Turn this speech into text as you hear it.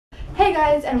Hey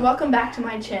guys, and welcome back to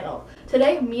my channel.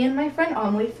 Today, me and my friend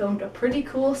Amelie filmed a pretty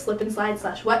cool slip and slide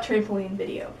 / wet trampoline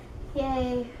video.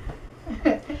 Yay.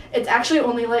 It's actually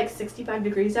only like 65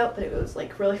 degrees out, but it was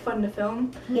like really fun to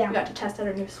film. Yeah. We got to test out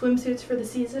our new swimsuits for the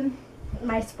season.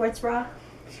 My sports bra.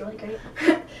 It's really great.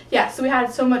 Yeah, so we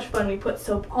had so much fun. We put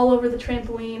soap all over the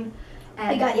trampoline. And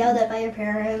I got yelled at by your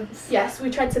parents. Yes, we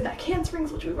tried some back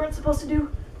handsprings, which we weren't supposed to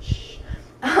do. Shh.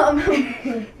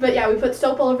 But yeah, we put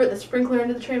soap all over the sprinkler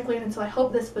into the trampoline, and so I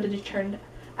hope this footage turned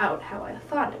out how I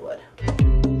thought it would.